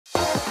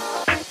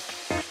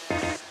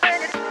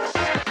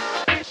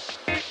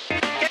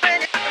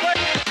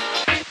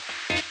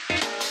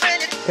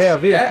Okay,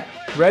 Aviv, Yeah.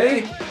 ready?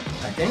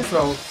 I think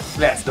so.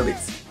 Let's do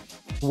this.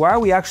 Why are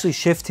we actually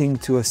shifting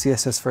to a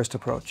CSS-first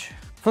approach?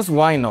 First,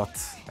 why not?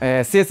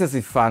 CSS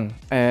is fun,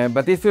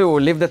 but if you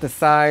leave that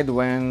aside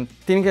when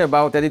thinking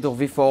about Editor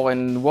v4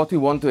 and what we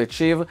want to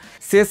achieve,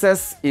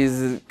 CSS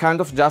is kind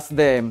of just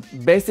the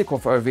basic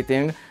of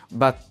everything,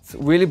 but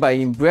really by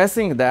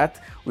embracing that,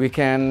 we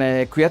can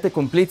create a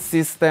complete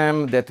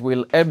system that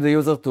will help the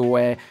user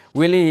to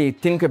really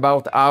think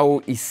about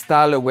how he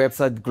style a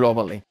website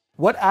globally.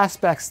 What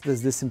aspects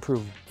does this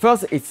improve?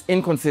 First, it's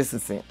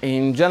inconsistency.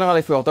 In general,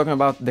 if we are talking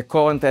about the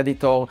current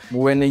editor,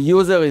 when a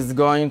user is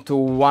going to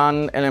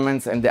one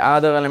element and the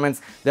other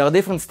elements, there are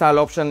different style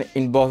options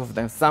in both of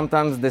them.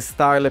 Sometimes the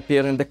style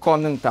appears in the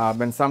content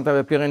tab and sometimes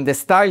appear in the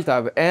style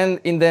tab and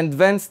in the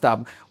advanced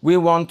tab. We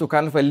want to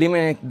kind of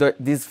eliminate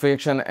this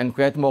friction and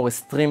create more a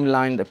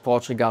streamlined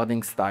approach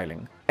regarding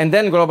styling. And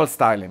then global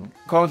styling.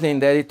 Currently in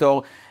the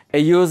editor, a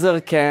user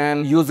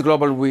can use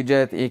global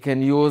widget, he can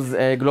use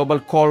global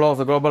colors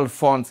or global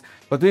fonts,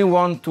 but we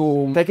want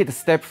to take it a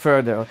step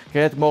further,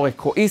 create more a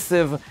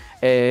cohesive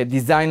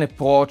design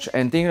approach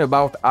and thinking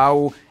about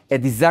how a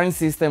design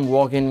system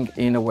working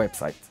in a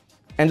website.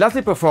 And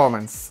lastly,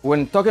 performance.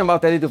 When talking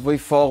about Editor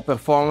v4,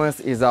 performance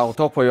is our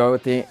top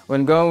priority.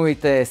 When going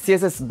with a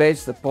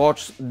CSS-based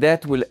approach,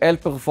 that will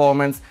help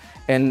performance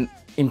and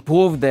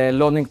improve the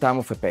loading time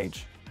of a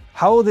page.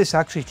 How will this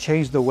actually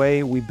change the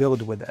way we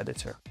build with the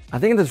editor? I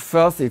think that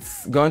first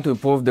it's going to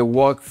improve the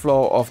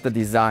workflow of the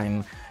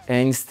design.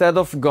 And instead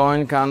of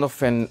going kind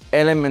of an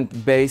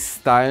element-based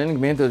styling,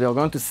 meaning that you're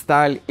going to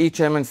style each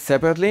element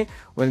separately,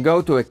 when you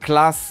go to a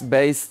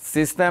class-based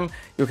system,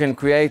 you can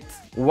create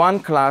one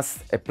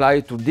class, apply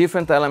it to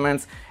different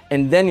elements,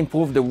 and then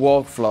improve the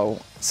workflow.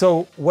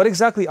 So what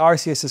exactly are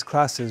CSS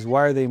classes?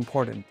 Why are they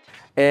important?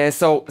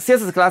 So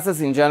CSS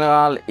classes in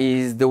general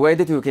is the way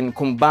that you can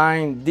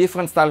combine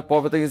different style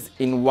properties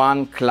in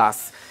one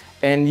class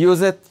and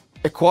use it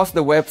across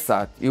the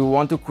website. You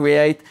want to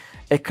create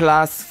a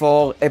class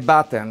for a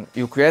button.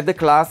 You create the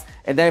class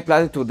and then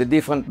apply it to the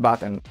different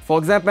button. For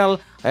example,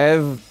 I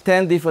have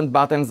 10 different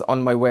buttons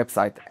on my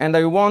website and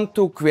I want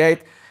to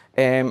create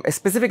a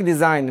specific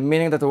design,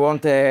 meaning that I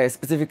want a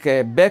specific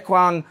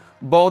background,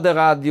 border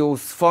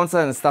radius, font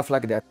size, and stuff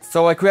like that.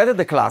 So I created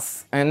the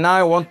class, and now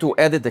I want to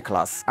edit the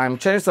class. I'm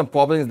changing some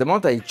properties. The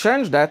moment I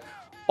change that,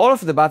 all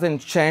of the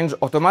buttons change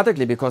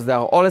automatically because they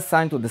are all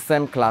assigned to the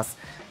same class.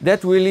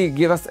 That really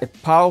gives us a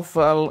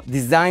powerful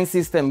design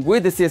system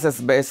with the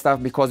CSS-based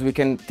stuff because we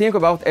can think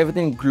about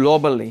everything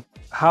globally.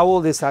 How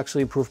will this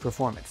actually improve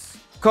performance?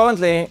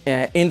 Currently,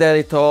 in the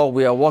editor,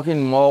 we are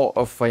working more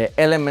of an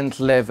element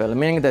level,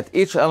 meaning that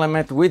each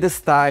element with the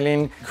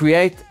styling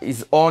create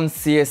its own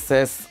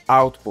CSS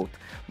output.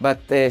 But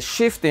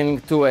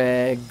shifting to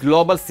a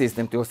global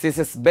system, to a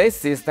CSS-based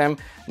system,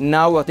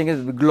 now we're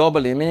thinking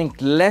globally, meaning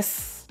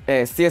less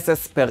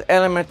CSS per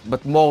element,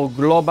 but more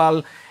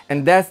global,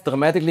 and that's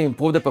dramatically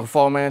improve the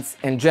performance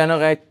and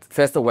generate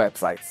faster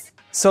websites.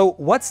 So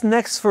what's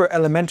next for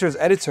Elementor's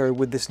editor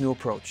with this new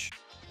approach?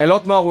 A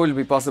lot more will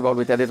be possible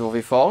with Editor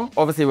v4.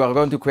 Obviously, we are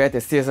going to create a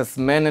CSS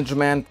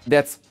management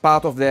that's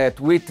part of that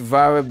with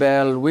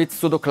variable, with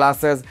pseudo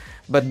classes.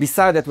 But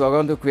besides that, we are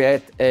going to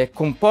create a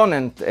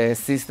component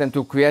system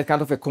to create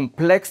kind of a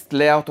complex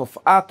layout of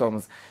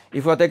atoms.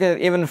 If we take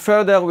it even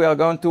further, we are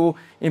going to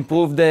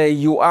improve the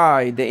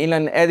UI, the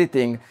inline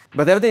editing.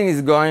 But everything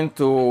is going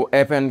to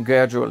happen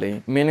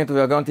gradually, meaning we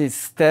are going to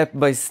step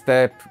by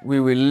step. We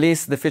will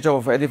release the feature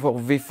of Editor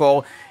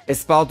v4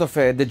 as part of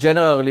the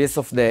general release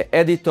of the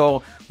editor.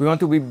 We want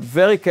to be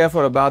very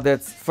careful about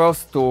that.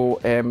 First, to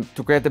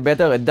create a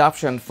better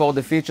adoption for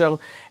the feature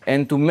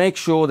and to make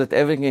sure that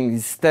everything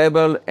is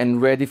stable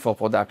and ready for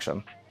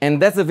production.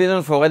 And that's the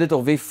vision for Editor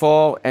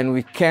v4, and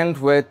we can't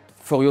wait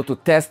for you to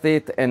test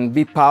it and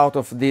be part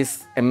of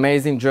this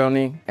amazing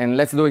journey, and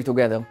let's do it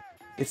together.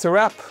 It's a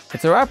wrap.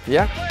 It's a wrap,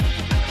 yeah.